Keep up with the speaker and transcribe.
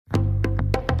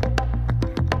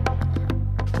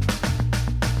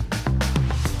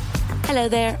Hello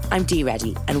there, I'm Dee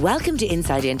Reddy, and welcome to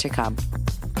Inside Intercom.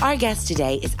 Our guest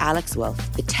today is Alex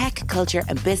Wolff, the tech, culture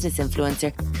and business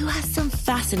influencer who has some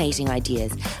fascinating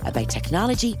ideas about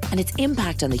technology and its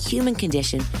impact on the human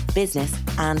condition, business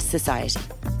and society.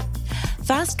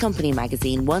 Fast Company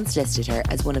magazine once listed her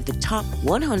as one of the top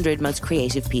 100 most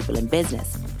creative people in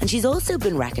business, and she's also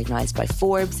been recognised by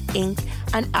Forbes, Inc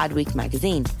and Adweek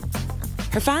magazine.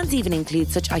 Her fans even include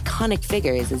such iconic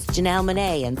figures as Janelle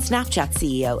Monáe and Snapchat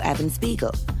CEO Evan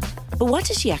Spiegel. But what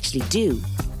does she actually do?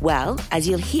 Well, as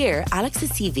you'll hear, Alex's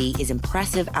CV is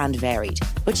impressive and varied,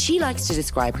 but she likes to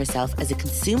describe herself as a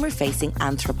consumer-facing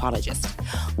anthropologist,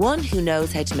 one who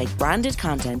knows how to make branded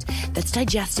content that's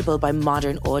digestible by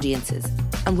modern audiences,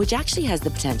 and which actually has the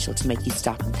potential to make you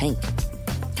stop and think.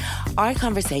 Our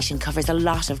conversation covers a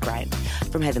lot of ground,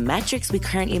 from how the metrics we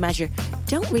currently measure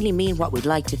don't really mean what we'd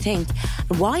like to think,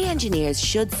 and why engineers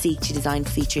should seek to design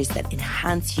features that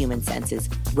enhance human senses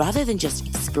rather than just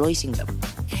exploiting them.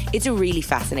 It's a really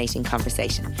fascinating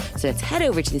conversation, so let's head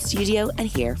over to the studio and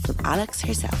hear from Alex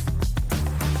herself.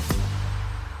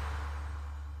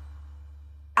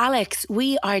 Alex,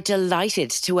 we are delighted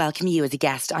to welcome you as a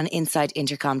guest on Inside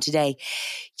Intercom today.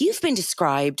 You've been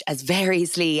described as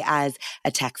variously as a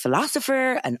tech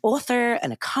philosopher, an author,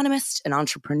 an economist, an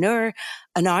entrepreneur,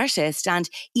 an artist, and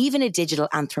even a digital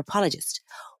anthropologist.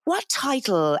 What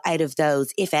title out of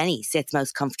those, if any, sits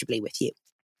most comfortably with you?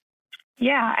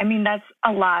 Yeah, I mean, that's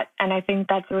a lot. And I think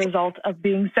that's a result of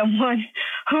being someone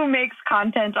who makes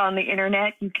content on the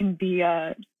internet. You can be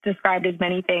described as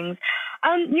many things.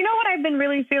 What I've been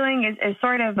really feeling is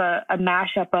sort of a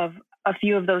mashup of a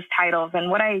few of those titles. And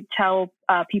what I tell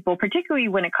people, particularly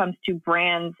when it comes to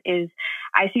brands, is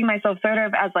I see myself sort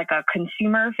of as like a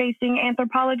consumer-facing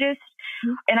anthropologist.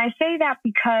 Mm-hmm. And I say that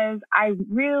because I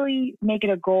really make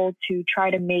it a goal to try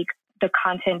to make the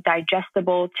content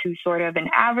digestible to sort of an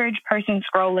average person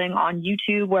scrolling on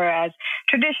YouTube, whereas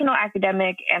traditional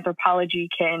academic anthropology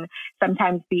can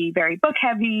sometimes be very book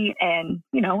heavy and,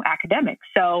 academic.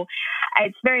 So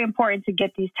it's very important to get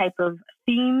these type of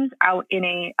themes out in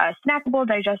a snackable,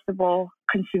 digestible,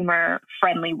 consumer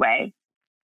friendly way.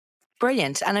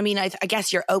 Brilliant. And I mean, I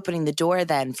guess you're opening the door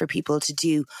then for people to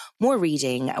do more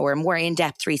reading or more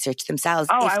in-depth research themselves.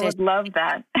 Oh, I would love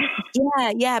that.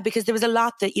 Yeah, because there was a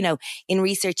lot that, in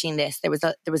researching this, there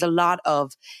was a lot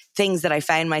of things that I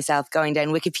found myself going down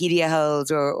Wikipedia holes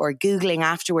or Googling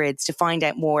afterwards to find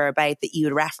out more about that you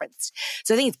had referenced.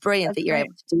 So I think it's brilliant that you're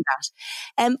able to do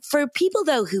that. For people,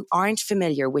 though, who aren't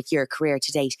familiar with your career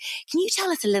to date, can you tell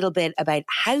us a little bit about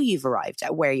how you've arrived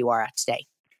at where you are at today?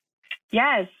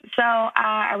 Yes. So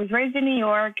I was raised in New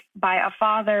York by a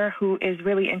father who is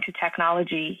really into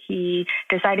technology. He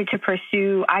decided to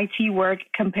pursue IT work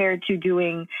compared to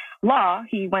doing law.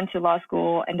 He went to law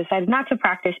school and decided not to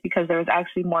practice because there was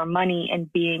actually more money in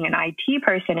being an IT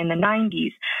person in the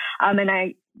 90s. And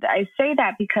I say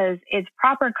that because it's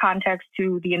proper context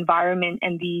to the environment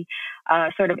and the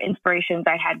sort of inspirations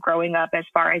I had growing up as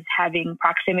far as having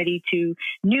proximity to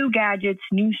new gadgets,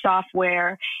 new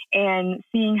software, and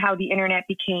seeing how the internet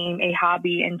became a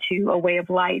hobby into a way of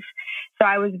life. So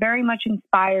I was very much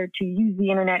inspired to use the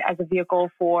internet as a vehicle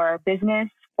for business,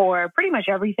 for pretty much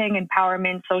everything,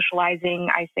 empowerment, socializing.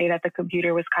 I say that the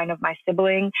computer was kind of my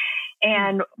sibling.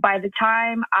 And by the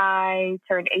time I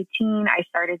turned 18, I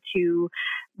started to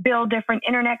build different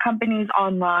internet companies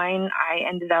online. I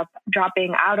ended up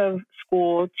dropping out of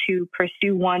school to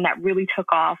pursue one that really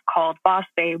took off called Boss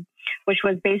Babe, which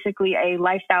was basically a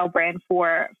lifestyle brand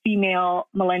for female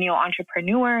millennial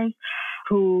entrepreneurs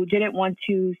who didn't want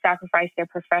to sacrifice their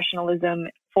professionalism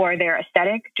for their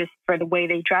aesthetic, just for the way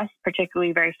they dress,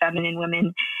 particularly very feminine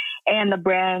women. And the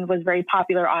brand was very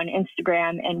popular on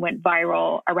Instagram and went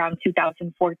viral around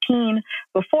 2014.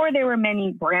 Before there were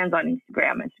many brands on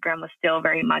Instagram, Instagram was still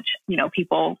very much,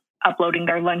 people uploading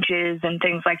their lunches and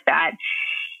things like that.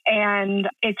 And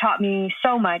it taught me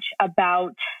so much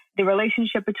about the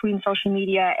relationship between social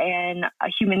media and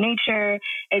human nature.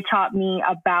 It taught me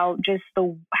about just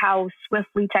how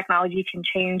swiftly technology can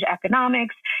change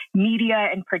economics, media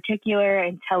in particular,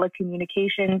 and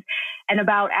telecommunications. And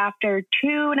about after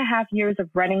 2.5 years of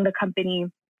running the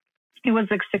company, it was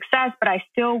a success, but I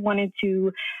still wanted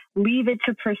to leave it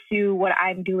to pursue what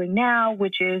I'm doing now,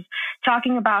 which is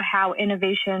talking about how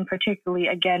innovation, particularly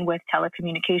again with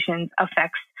telecommunications,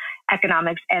 affects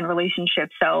economics and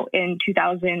relationships. So in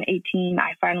 2018,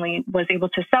 I finally was able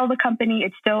to sell the company.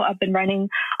 It's still up and running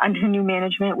under new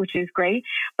management, which is great.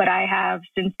 But I have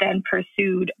since then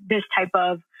pursued this type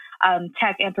of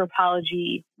tech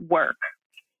anthropology work.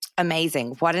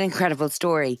 Amazing. What an incredible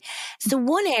story. So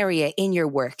one area in your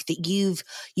work that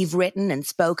you've written and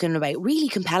spoken about really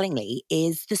compellingly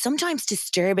is the sometimes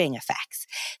disturbing effects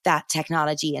that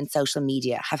technology and social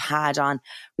media have had on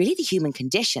really the human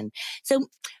condition. So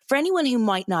for anyone who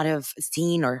might not have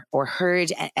seen or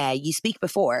heard you speak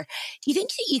before, do you think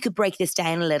that you could break this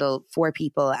down a little for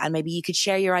people and maybe you could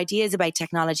share your ideas about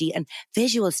technology and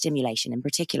visual stimulation in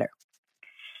particular?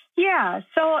 Yeah,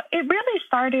 so it really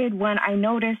started when I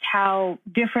noticed how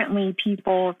differently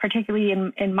people, particularly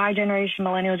in my generation,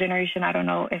 millennial generation, I don't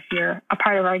know if you're a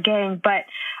part of our gang, but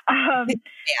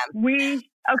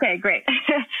okay, great.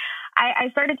 I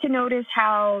started to notice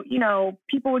how,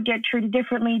 people would get treated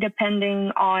differently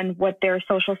depending on what their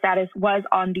social status was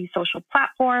on these social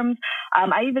platforms.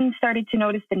 I even started to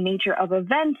notice the nature of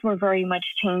events were very much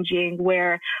changing,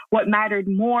 where what mattered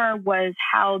more was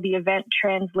how the event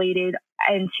translated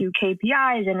into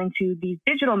KPIs and into these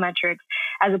digital metrics,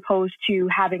 as opposed to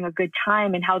having a good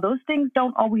time, and how those things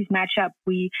don't always match up.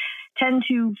 We tend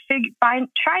to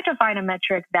try to find a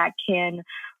metric that can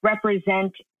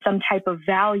represent some type of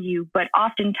value, but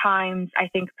oftentimes, I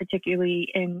think particularly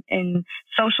in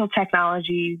social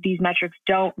technology, these metrics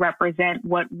don't represent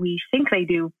what we think they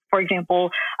do. For example,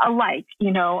 a like,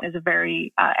 is a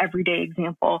very everyday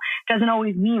example, doesn't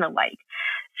always mean a like.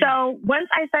 So once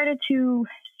I started to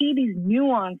see these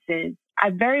nuances, I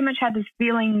very much had this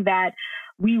feeling that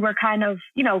we were kind of,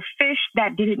 fish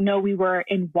that didn't know we were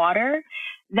in water.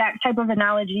 That type of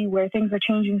analogy where things are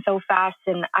changing so fast,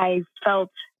 and I felt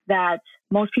that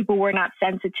most people were not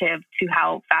sensitive to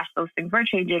how fast those things were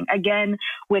changing. Again,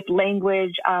 with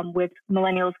language, with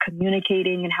millennials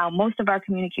communicating, and how most of our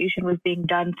communication was being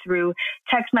done through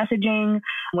text messaging,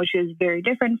 which is very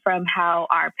different from how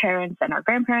our parents and our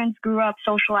grandparents grew up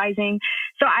socializing.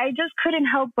 So I just couldn't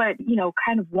help but,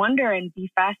 kind of wonder and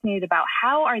be fascinated about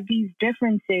how are these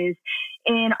differences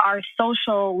in our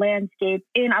social landscape,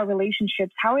 in our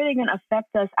relationships, how are they going to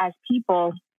affect us as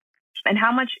people? And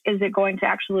how much is it going to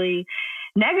actually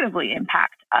negatively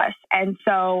impact us? And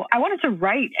so I wanted to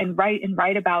write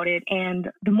about it. And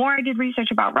the more I did research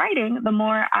about writing, the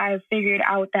more I figured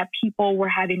out that people were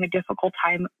having a difficult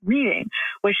time reading,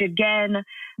 which again,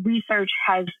 research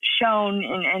has shown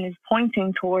and is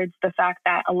pointing towards the fact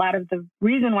that a lot of the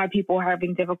reason why people are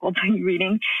having difficulty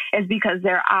reading is because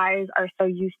their eyes are so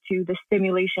used to the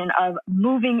stimulation of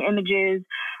moving images,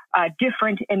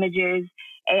 different images.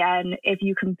 And if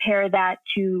you compare that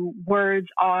to words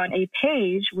on a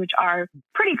page, which are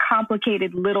pretty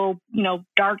complicated little,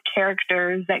 dark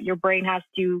characters that your brain has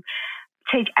to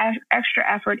take extra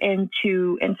effort in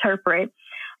to interpret,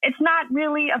 it's not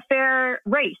really a fair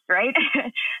race, right?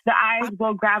 The eyes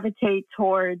will gravitate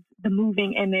towards the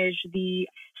moving image, the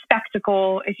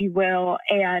spectacle, if you will.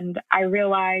 And I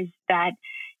realized that,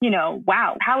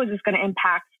 wow, how is this going to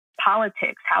impact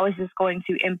politics? How is this going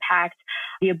to impact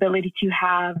the ability to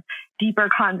have deeper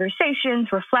conversations,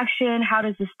 reflection? How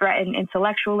does this threaten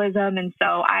intellectualism? And so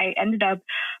I ended up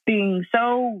being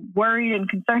so worried and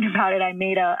concerned about it. I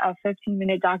made a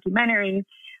 15-minute documentary,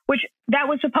 which that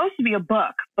was supposed to be a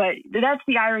book, but that's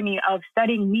the irony of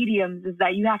studying mediums, is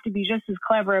that you have to be just as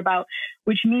clever about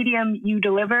which medium you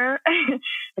deliver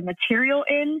the material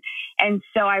in. And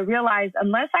so I realized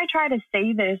unless I try to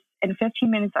say this in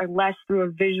 15 minutes or less through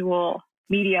a visual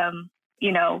medium,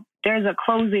 there's a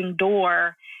closing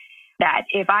door that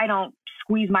if I don't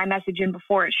squeeze my message in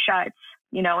before it shuts,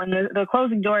 and the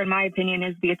closing door, in my opinion,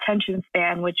 is the attention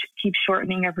span, which keeps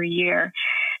shortening every year.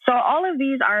 So all of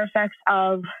these are effects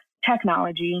of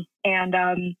technology. And,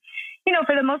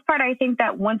 for the most part, I think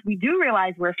that once we do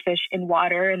realize we're fish in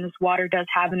water and this water does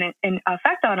have an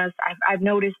effect on us, I've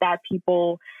noticed that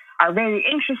people are very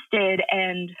interested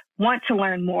and want to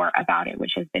learn more about it,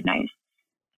 which has been nice.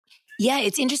 Yeah,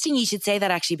 it's interesting you should say that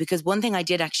actually, because one thing I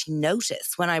did actually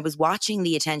notice when I was watching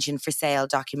the Attention for Sale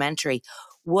documentary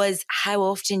was how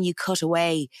often you cut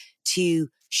away to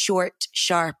short,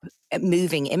 sharp,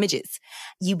 moving images.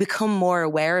 You become more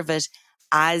aware of it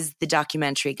as the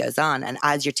documentary goes on and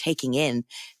as you're taking in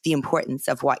the importance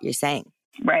of what you're saying.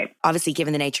 Right. Obviously,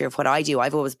 given the nature of what I do,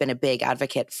 I've always been a big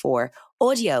advocate for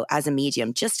audio as a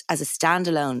medium, just as a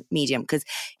standalone medium, because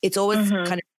it's always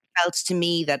kind of felt to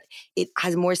me that it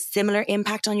has more similar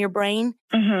impact on your brain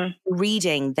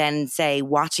reading than, say,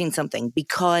 watching something,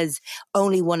 because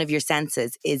only one of your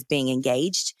senses is being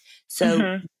engaged.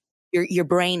 So your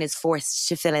brain is forced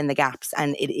to fill in the gaps,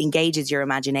 and it engages your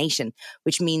imagination,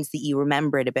 which means that you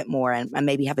remember it a bit more and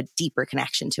maybe have a deeper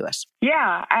connection to it.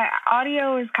 Yeah,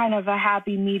 audio is kind of a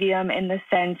happy medium in the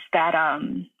sense that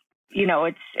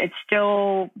it's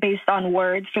still based on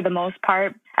words for the most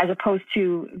part, as opposed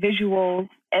to visual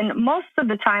And most of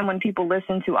the time when people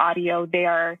listen to audio, they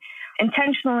are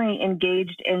intentionally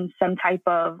engaged in some type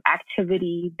of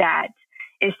activity that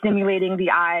is stimulating the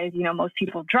eyes. You know, most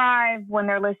people drive when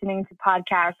they're listening to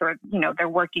podcasts, or, you know, they're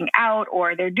working out,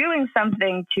 or they're doing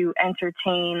something to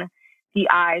entertain the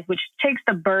eyes, which takes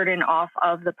the burden off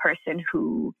of the person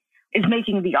who is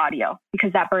making the audio,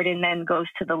 because that burden then goes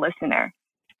to the listener.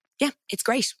 Yeah, it's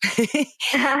great.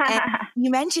 You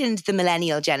mentioned the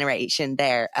millennial generation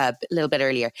there a little bit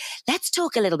earlier. Let's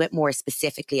talk a little bit more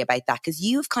specifically about that, because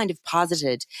you've kind of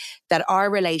posited that our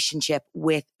relationship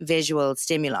with visual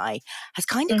stimuli has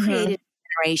kind of created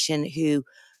a generation who,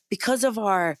 because of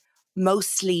our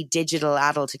mostly digital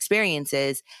adult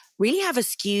experiences, really have a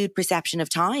skewed perception of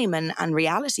time and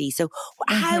reality. So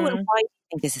how and why do you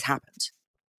think this has happened?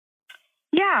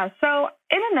 Yeah, so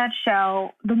in a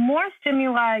nutshell, the more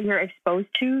stimuli you're exposed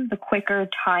to, the quicker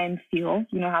time feels.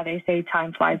 You know how they say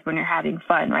time flies when you're having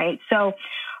fun, right? So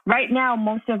right now,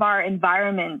 most of our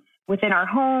environments within our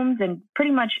homes and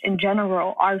pretty much in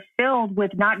general are filled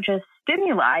with not just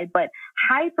stimuli, but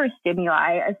hyper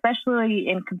stimuli, especially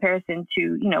in comparison to,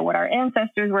 you know, what our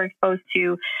ancestors were exposed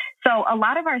to. So a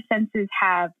lot of our senses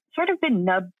have sort of been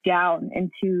nubbed down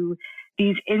into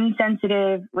these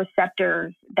insensitive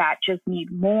receptors that just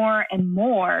need more and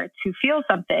more to feel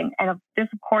something. And this,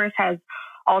 of course, has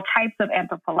all types of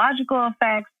anthropological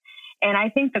effects. And I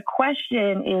think the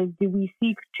question is, do we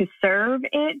seek to serve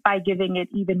it by giving it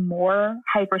even more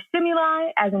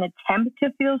hyperstimuli as an attempt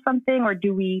to feel something? Or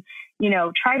do we, you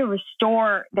know, try to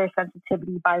restore their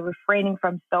sensitivity by refraining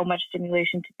from so much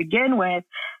stimulation to begin with,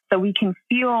 so we can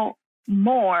feel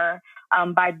more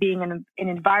by being in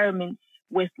environments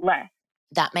with less?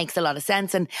 That makes a lot of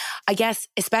sense. And I guess,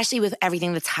 especially with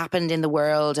everything that's happened in the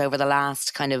world over the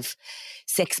last kind of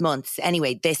 6 months,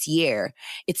 anyway, this year,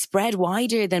 it's spread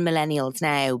wider than millennials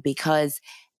now, because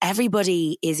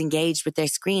everybody is engaged with their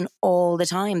screen all the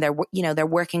time. They're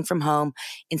working from home.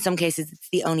 In some cases, it's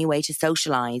the only way to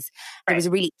socialize. Right. There was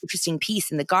a really interesting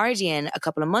piece in The Guardian a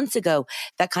couple of months ago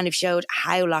that kind of showed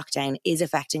how lockdown is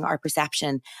affecting our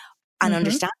perception and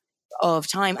understanding of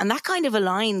time. And that kind of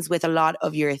aligns with a lot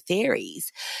of your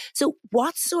theories. So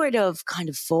what sort of kind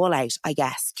of fallout, I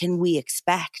guess, can we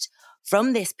expect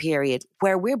from this period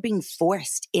where we're being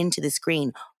forced into the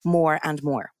screen more and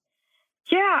more?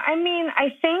 Yeah, I mean, I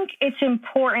think it's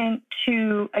important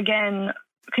to, again,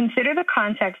 consider the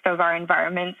context of our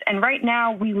environments. And right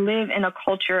now we live in a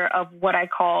culture of what I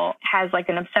call has like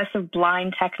an obsessive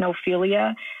blind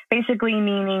technophilia, basically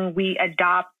meaning we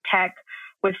adopt tech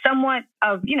with somewhat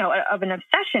of, you know, of an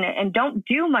obsession, and don't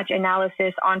do much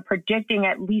analysis on predicting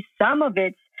at least some of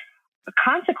its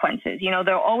consequences. You know,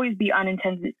 there'll always be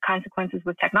unintended consequences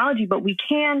with technology, but we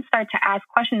can start to ask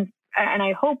questions. And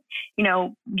I hope, you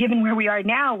know, given where we are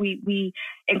now, we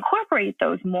incorporate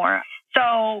those more.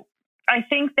 So I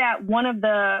think that one of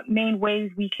the main ways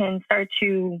we can start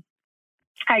to,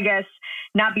 I guess,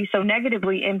 not be so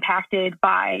negatively impacted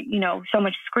by, you know, so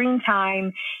much screen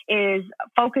time is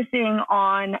focusing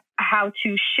on how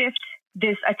to shift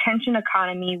this attention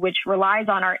economy, which relies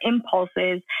on our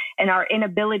impulses and our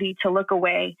inability to look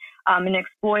away, and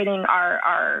exploiting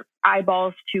our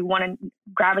eyeballs to want to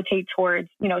gravitate towards,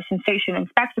 you know, sensation and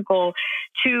spectacle,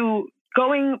 to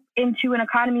going into an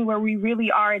economy where we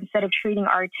really are, instead of trading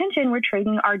our attention, we're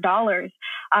trading our dollars,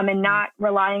 and not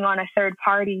relying on a third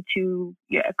party to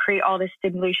create all this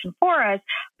stimulation for us,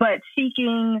 but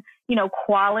seeking, you know,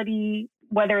 quality,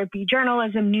 whether it be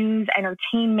journalism, news,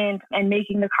 entertainment, and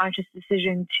making the conscious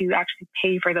decision to actually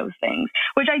pay for those things,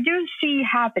 which I do see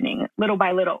happening little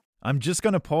by little. I'm just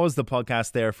going to pause the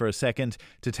podcast there for a second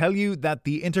to tell you that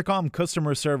the Intercom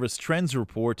Customer Service Trends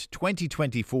Report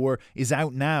 2024 is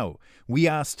out now. We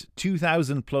asked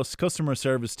 2,000 plus customer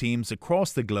service teams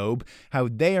across the globe how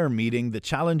they are meeting the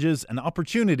challenges and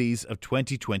opportunities of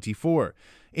 2024.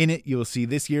 In it, you'll see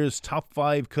this year's top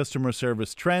 5 customer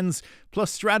service trends,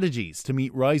 plus strategies to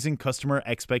meet rising customer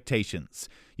expectations.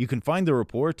 You can find the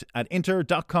report at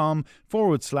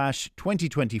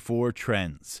inter.com/2024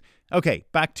 trends. Okay,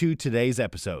 back to today's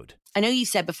episode. I know you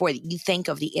said before that you think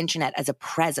of the internet as a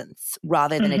presence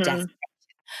rather than a destination,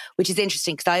 which is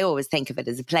interesting because I always think of it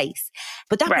as a place.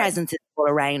 But that presence is all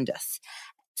around us.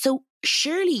 So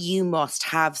surely you must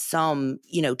have some,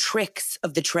 you know, tricks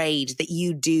of the trade that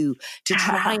you do to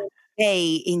try and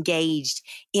stay engaged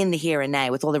in the here and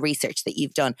now with all the research that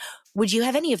you've done. Would you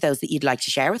have any of those that you'd like to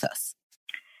share with us?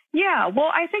 Yeah,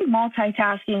 well, I think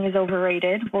multitasking is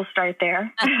overrated. We'll start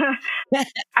there.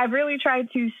 I've really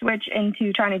tried to switch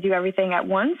into trying to do everything at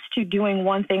once to doing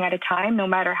one thing at a time, no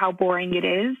matter how boring it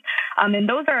is. And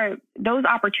those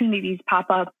opportunities pop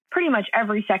up pretty much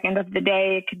every second of the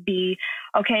day. It could be,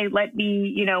 okay, let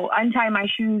me, untie my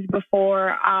shoes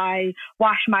before I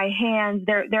wash my hands.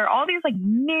 There are all these like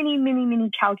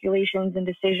many calculations and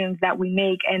decisions that we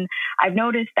make. And I've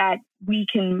noticed that we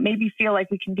can maybe feel like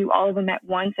we can do all of them at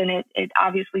once. And it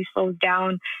obviously slows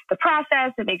down the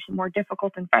process. It makes it more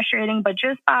difficult and frustrating. But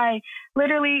just by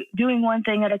literally doing one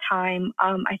thing at a time,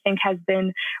 I think has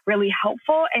been really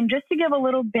helpful. And just to give a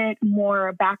little bit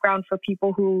more background for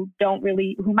people who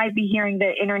might be hearing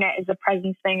the internet is a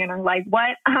presence thing and are like,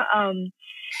 what?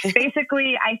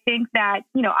 Basically, I think that,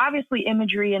 obviously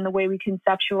imagery and the way we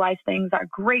conceptualize things are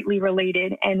greatly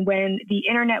related. And when the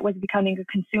internet was becoming a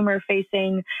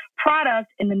consumer-facing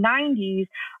product in the 90s,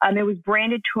 it was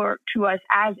branded to us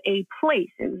as a place.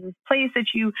 It was this place that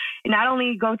you not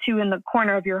only go to in the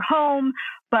corner of your home,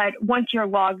 but once you're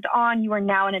logged on, you are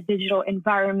now in a digital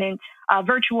environment, a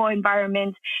virtual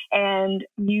environment, and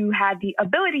you had the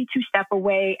ability to step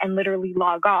away and literally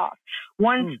log off.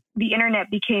 Once the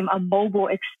internet became a mobile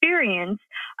experience,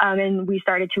 and we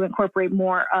started to incorporate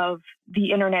more of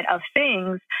the Internet of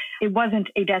Things, it wasn't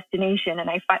a destination. And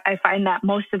I find that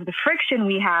most of the friction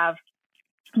we have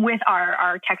with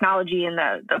our technology and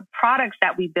the products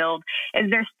that we build is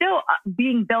they're still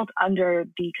being built under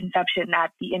the conception that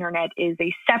the internet is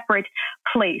a separate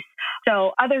place.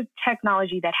 So other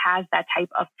technology that has that type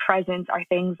of presence are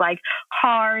things like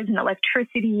cars and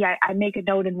electricity. I make a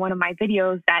note in one of my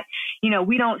videos that,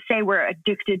 we don't say we're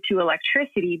addicted to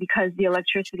electricity because the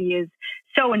electricity is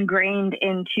so ingrained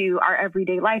into our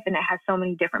everyday life and it has so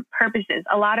many different purposes.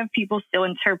 A lot of people still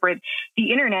interpret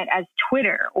the internet as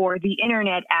Twitter or the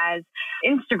internet as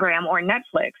Instagram or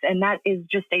Netflix. And that is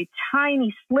just a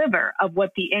tiny sliver of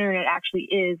what the internet actually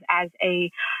is as a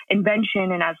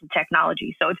invention and as a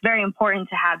technology. So it's very important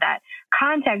to have that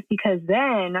context because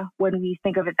then when we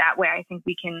think of it that way, I think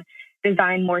we can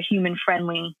design more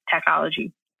human-friendly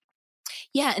technology.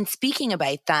 Yeah, and speaking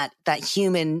about that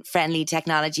human-friendly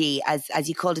technology, as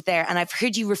you called it there, and I've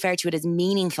heard you refer to it as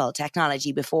meaningful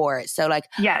technology before. So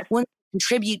yes. One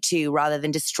contribute to rather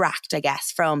than distract, I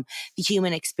guess, from the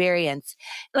human experience.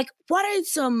 What are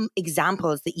some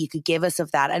examples that you could give us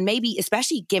of that? And maybe,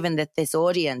 especially given that this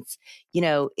audience,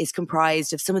 is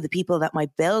comprised of some of the people that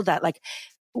might build that,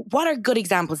 what are good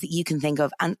examples that you can think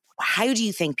of? And how do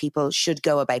you think people should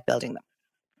go about building them?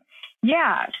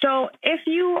 Yeah. So if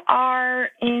you're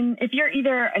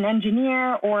either an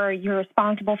engineer or you're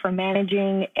responsible for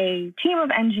managing a team of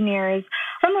engineers,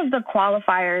 some of the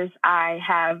qualifiers I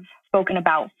have spoken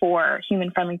about for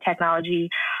human-friendly technology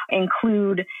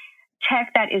include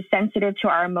tech that is sensitive to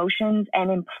our emotions and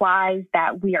implies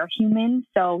that we are human.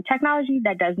 So technology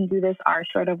that doesn't do this are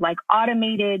sort of like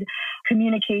automated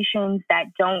communications that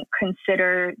don't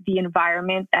consider the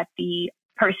environment that the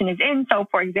person is in. So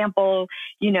for example,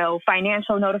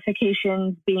 financial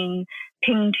notifications being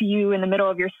pinged to you in the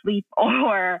middle of your sleep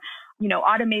or,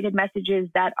 automated messages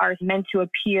that are meant to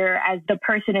appear as the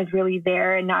person is really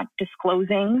there and not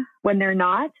disclosing when they're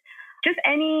not. Just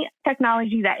any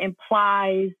technology that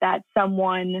implies that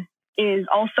someone is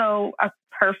also a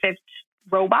perfect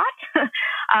robot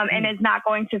and is not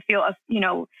going to feel,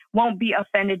 won't be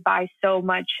offended by so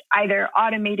much either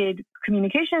automated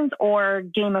communications or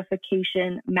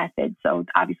gamification methods. So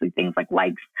obviously things like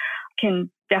likes can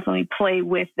definitely play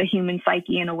with the human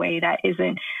psyche in a way that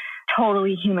isn't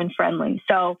totally human friendly.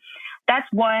 So that's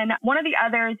one. One of the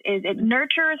others is it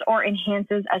nurtures or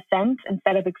enhances a sense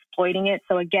instead of exploiting it.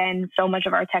 So again, so much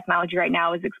of our technology right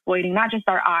now is exploiting not just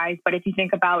our eyes, but if you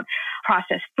think about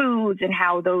processed foods and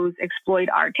how those exploit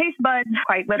our taste buds,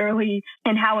 quite literally,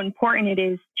 and how important it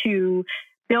is to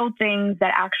build things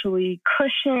that actually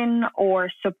cushion or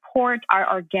support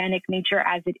our organic nature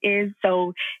as it is.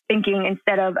 So thinking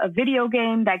instead of a video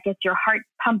game that gets your heart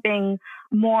pumping,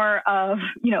 more of,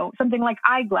 something like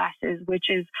eyeglasses, which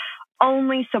is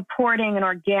only supporting an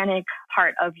organic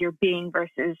part of your being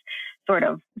versus sort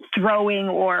of throwing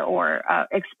or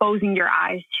exposing your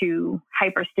eyes to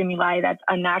hyperstimuli that's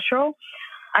unnatural.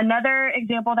 Another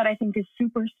example that I think is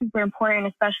super, super important,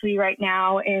 especially right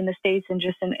now in the States and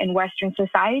just in Western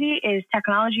society, is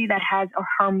technology that has a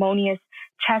harmonious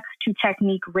tech to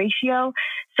technique ratio.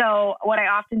 So what I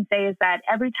often say is that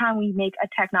every time we make a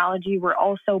technology, we're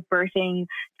also birthing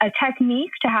a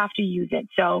technique to have to use it.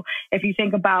 So if you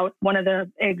think about one of the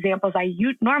examples I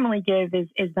normally give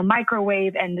is the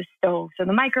microwave and the stove. So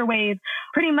the microwave,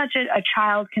 pretty much a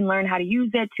child can learn how to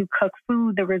use it to cook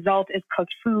food. The result is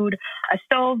cooked food. A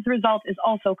stove's result is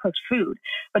also cooked food.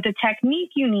 But the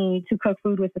technique you need to cook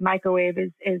food with the microwave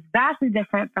is vastly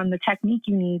different from the technique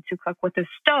you need to cook with the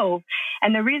stove.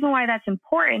 And the reason why that's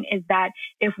important is that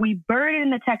if we burden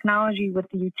the technology with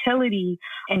the utility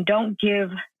and don't give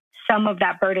some of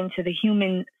that burden to the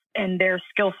human and their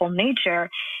skillful nature,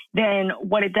 then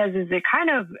what it does is it kind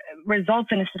of results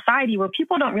in a society where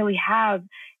people don't really have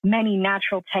many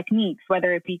natural techniques,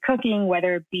 whether it be cooking,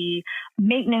 whether it be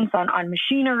maintenance on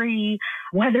machinery,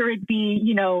 whether it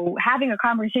be, having a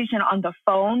conversation on the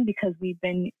phone, because we've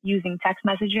been using text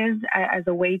messages as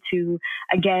a way to,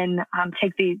 again,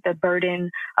 take the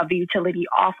burden of the utility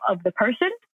off of the person.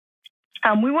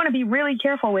 We want to be really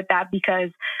careful with that, because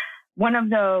one of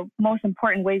the most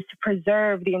important ways to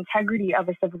preserve the integrity of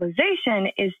a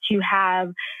civilization is to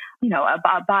have,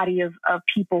 a body of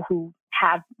people who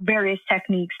have various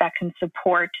techniques that can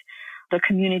support the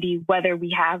community, whether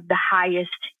we have the highest,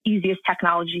 easiest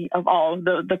technology of all.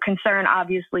 The concern,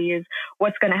 obviously, is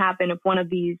what's going to happen if one of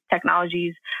these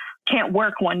technologies can't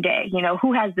work one day.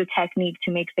 Who has the technique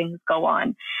to make things go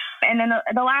on? And then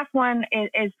the last one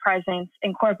is presence,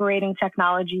 incorporating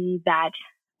technology that,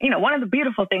 one of the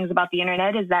beautiful things about the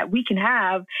internet is that we can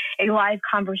have a live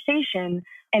conversation,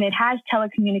 and it has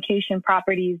telecommunication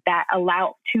properties that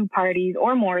allow two parties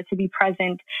or more to be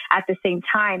present at the same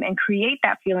time and create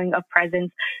that feeling of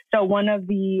presence. So one of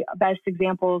the best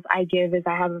examples I give is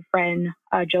I have a friend,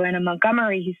 Joanna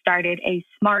Montgomery, who started a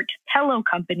smart pillow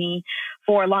company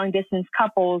for long distance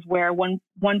couples, where when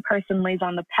one person lays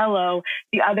on the pillow,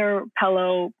 the other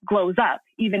pillow glows up,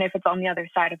 even if it's on the other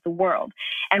side of the world.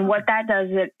 And what that does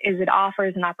is it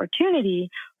offers an opportunity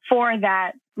for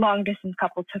that long distance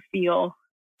couple to feel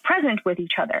present with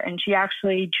each other. And she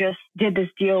actually just did this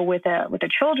deal with a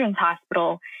children's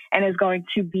hospital, and is going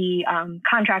to be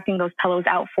contracting those pillows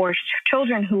out for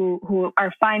children who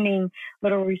are finding,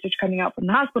 little research coming out from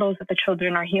the hospitals, that the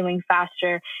children are healing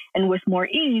faster and with more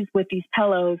ease with these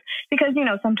pillows, because,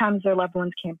 sometimes their loved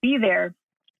ones can't be there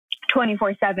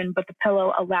 24/7, but the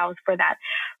pillow allows for that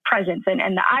presence.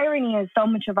 And the irony is, so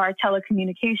much of our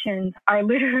telecommunications are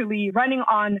literally running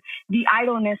on the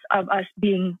idleness of us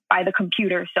being by the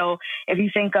computer. So if you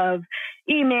think of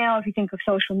email, if you think of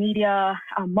social media,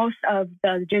 most of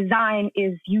the design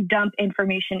is you dump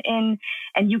information in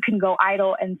and you can go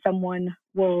idle, and someone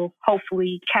will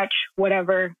hopefully catch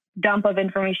whatever dump of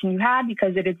information you had,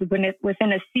 because it is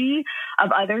within a sea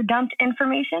of other dumped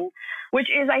information, which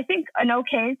is, I think, an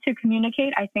okay to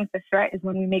communicate. I think the threat is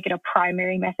when we make it a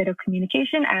primary method of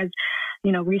communication, as,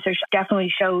 research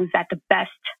definitely shows that the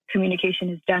best communication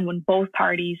is done when both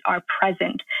parties are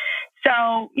present.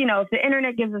 So, if the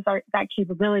internet gives us that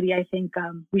capability, I think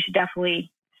we should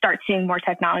definitely start seeing more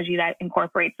technology that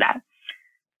incorporates that.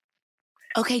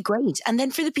 Okay, great. And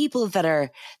then for the people that are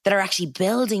actually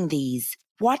building these,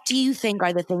 what do you think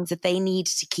are the things that they need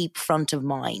to keep front of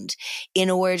mind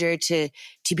in order to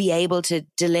be able to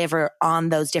deliver on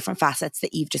those different facets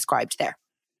that you've described there?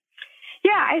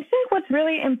 Yeah, I think what's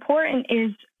really important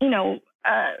is,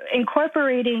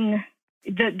 incorporating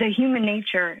the human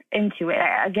nature into it.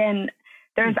 Again,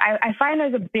 I find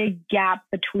there's a big gap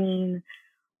between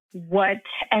what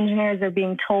engineers are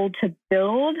being told to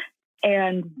build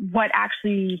and what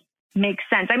actually makes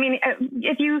sense. I mean,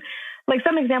 if you,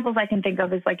 some examples I can think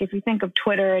of is, if you think of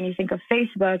Twitter and you think of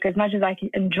Facebook, as much as I can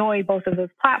enjoy both of those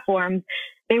platforms,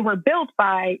 they were built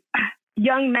by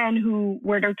young men who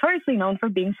were notoriously known for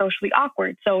being socially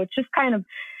awkward. So it's just kind of,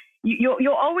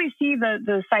 you'll always see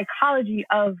the psychology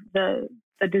of the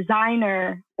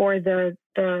designer or the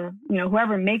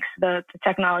whoever makes the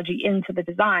technology into the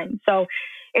design. So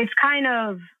it's kind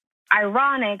of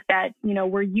ironic that,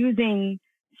 we're using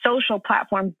social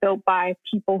platforms built by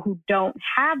people who don't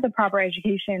have the proper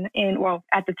education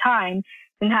at the time,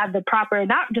 didn't have the proper,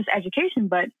 not just education,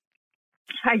 but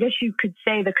I guess you could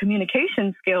say the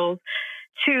communication skills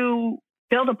to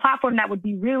build a platform that would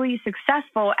be really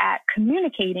successful at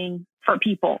communicating for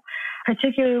people.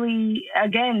 Particularly,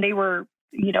 again, they were,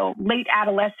 late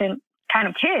adolescent kind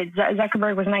of kids.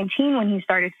 Zuckerberg was 19 when he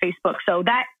started Facebook. So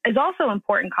that is also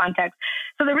important context.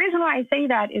 So the reason why I say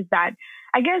that is that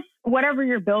I guess whatever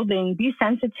you're building, be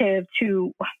sensitive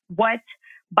to what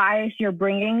bias you're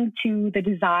bringing to the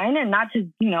design, and not to,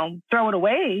 throw it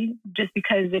away just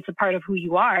because it's a part of who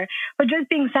you are, but just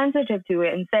being sensitive to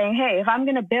it and saying, hey, if I'm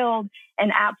going to build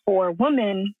an app for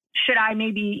women, should I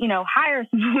maybe, hire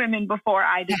some women before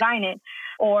I design it?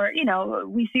 Or,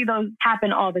 we see those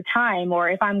happen all the time. Or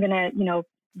if I'm going to,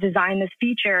 design this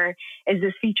feature, is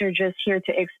this feature just here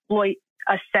to exploit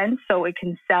a sense so it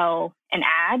can sell an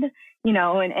ad?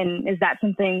 And is that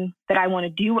something that I want to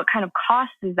do? What kind of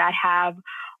cost does that have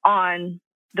on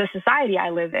the society I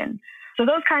live in? So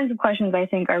those kinds of questions, I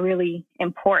think, are really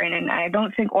important. And I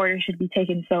don't think orders should be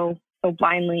taken so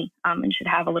blindly, and should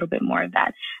have a little bit more of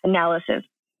that analysis.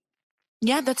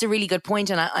 Yeah, that's a really good point.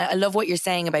 And I love what you're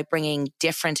saying about bringing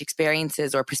different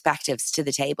experiences or perspectives to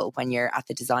the table when you're at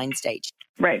the design stage.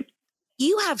 Right.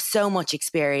 You have so much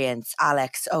experience,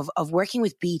 Alex, of working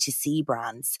with B2C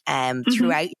brands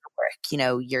throughout your work. You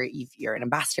know, you're an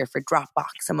ambassador for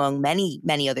Dropbox, among many,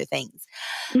 many other things.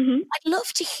 I'd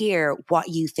love to hear what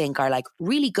you think are like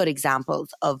really good examples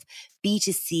of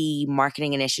B2C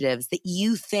marketing initiatives that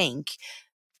you think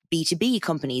B2B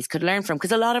companies could learn from,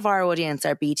 because a lot of our audience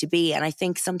are B2B. And I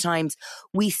think sometimes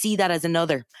we see that as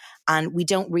another, and we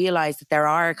don't realize that there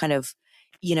are kind of,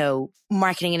 you know,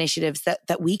 marketing initiatives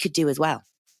that we could do as well.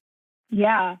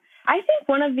 Yeah. I think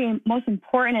one of the most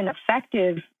important and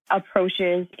effective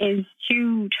approaches is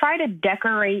to try to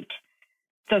decorate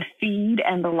the feed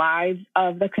and the lives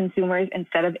of the consumers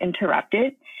instead of interrupt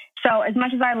it. So as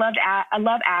much as I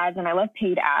love ads and I love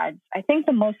paid ads, I think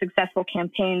the most successful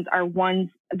campaigns are ones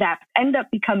that end up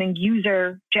becoming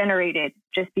user generated,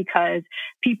 just because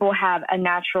people have a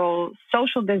natural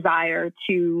social desire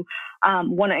to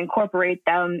want to incorporate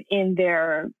them on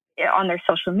their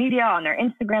social media, on their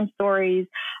Instagram stories.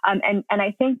 And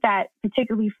I think that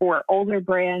particularly for older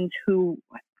brands who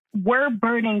were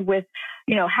burdened with,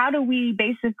 you know, how do we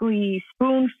basically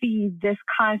spoon feed this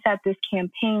concept, this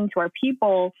campaign to our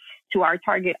people, to our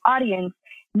target audience,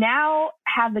 now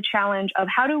have the challenge of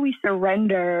how do we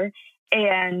surrender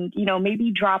and, you know,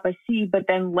 maybe drop a seed, but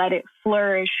then let it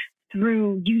flourish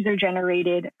through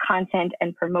user-generated content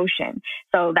and promotion.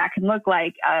 So that can look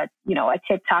like, a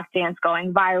TikTok dance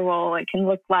going viral. It can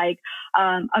look like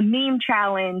a meme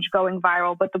challenge going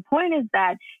viral. But the point is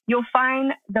that you'll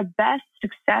find the best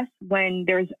success when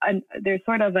there's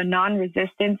sort of a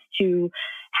non-resistance to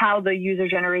how the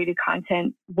user-generated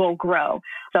content will grow.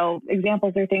 So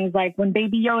examples are things like when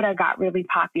Baby Yoda got really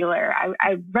popular.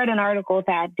 I read an article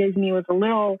that Disney was a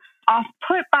little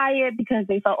off-put by it because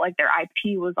they felt like their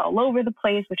IP was all over the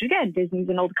place, which again, Disney's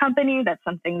an old company. That's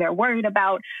something they're worried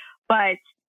about. But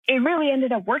it really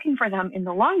ended up working for them in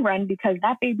the long run because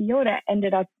that Baby Yoda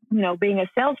ended up, you know, being a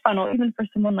sales funnel, even for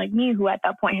someone like me who at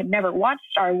that point had never watched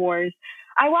Star Wars.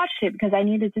 I watched it because I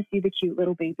needed to see the cute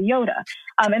little Baby Yoda.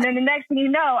 And then the next thing you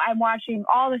know, I'm watching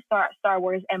all the Star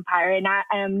Wars Empire, and I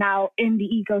am now in the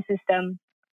ecosystem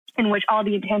in which all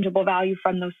the intangible value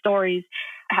from those stories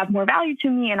have more value to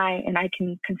me, and I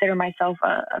can consider myself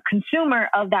a consumer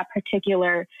of that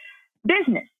particular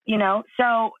business, you know?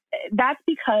 So that's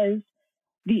because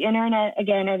the internet,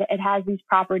 again, it has these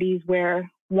properties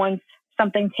where once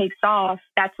something takes off,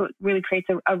 that's what really creates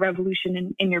a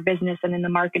revolution in your business and in the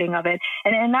marketing of it.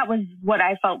 And that was what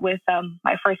I felt with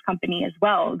my first company as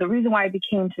well. The reason why I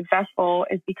became successful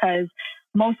is because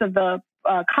most of the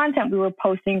content we were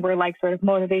posting were like sort of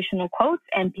motivational quotes,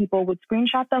 and people would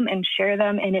screenshot them and share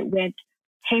them, and it went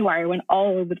haywire, went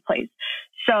all over the place.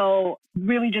 So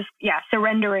really just,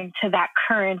 surrendering to that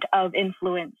current of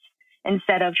influence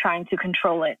instead of trying to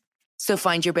control it. So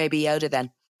find your Baby Yoda then.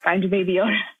 Find your Baby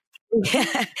Yoda.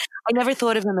 I never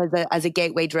thought of him as a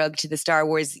gateway drug to the Star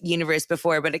Wars universe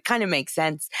before, but it kind of makes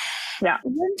sense. Yeah.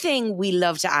 One thing we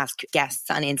love to ask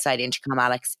guests on Inside Intercom,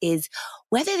 Alex, is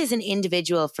whether there's an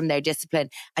individual from their discipline,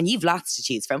 and you've lots to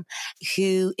choose from,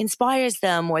 who inspires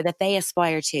them or that they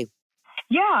aspire to.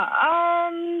 Yeah.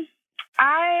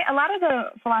 A lot of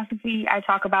the philosophy I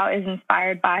talk about is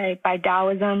inspired by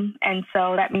Taoism. And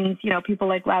so that means, you know, people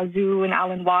like Lao Tzu and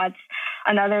Alan Watts.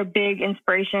 Another big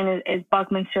inspiration is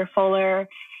Buckminster Fuller.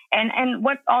 And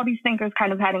what all these thinkers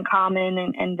kind of had in common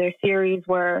in their theories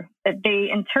were that they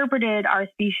interpreted our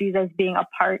species as being a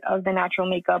part of the natural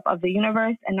makeup of the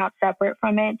universe and not separate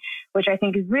from it, which I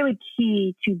think is really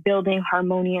key to building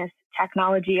harmonious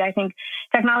technology. I think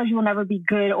technology will never be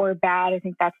good or bad. I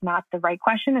think that's not the right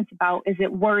question. It's about, is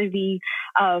it worthy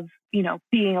of, you know,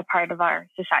 being a part of our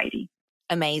society?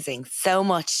 Amazing. So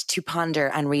much to ponder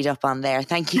and read up on there.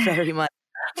 Thank you very much.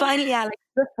 Finally, Alex,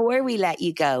 before we let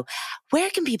you go, where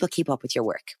can people keep up with your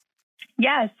work?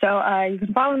 Yeah, so you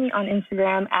can follow me on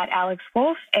Instagram at Alex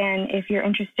Wolf. And if you're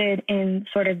interested in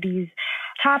sort of these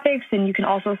topics, then you can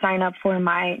also sign up for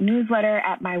my newsletter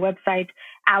at my website,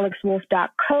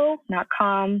 alexwolf.co, not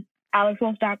com,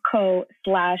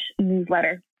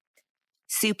 alexwolf.co/newsletter.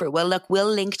 Super. Well, look, we'll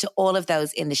link to all of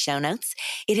those in the show notes.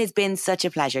 It has been such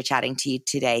a pleasure chatting to you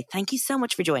today. Thank you so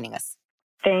much for joining us.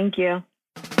 Thank you.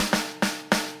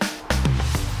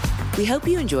 We hope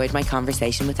you enjoyed my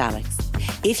conversation with Alex.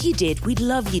 If you did, we'd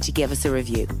love you to give us a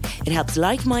review. It helps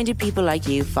like-minded people like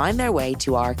you find their way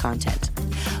to our content.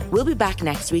 We'll be back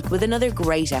next week with another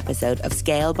great episode of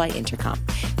Scale by Intercom.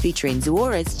 featuring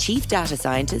Zuora's Chief Data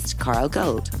Scientist, Carl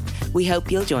Gold. We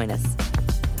hope you'll join us.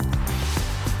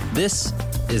 This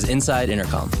is Inside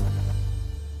Intercom.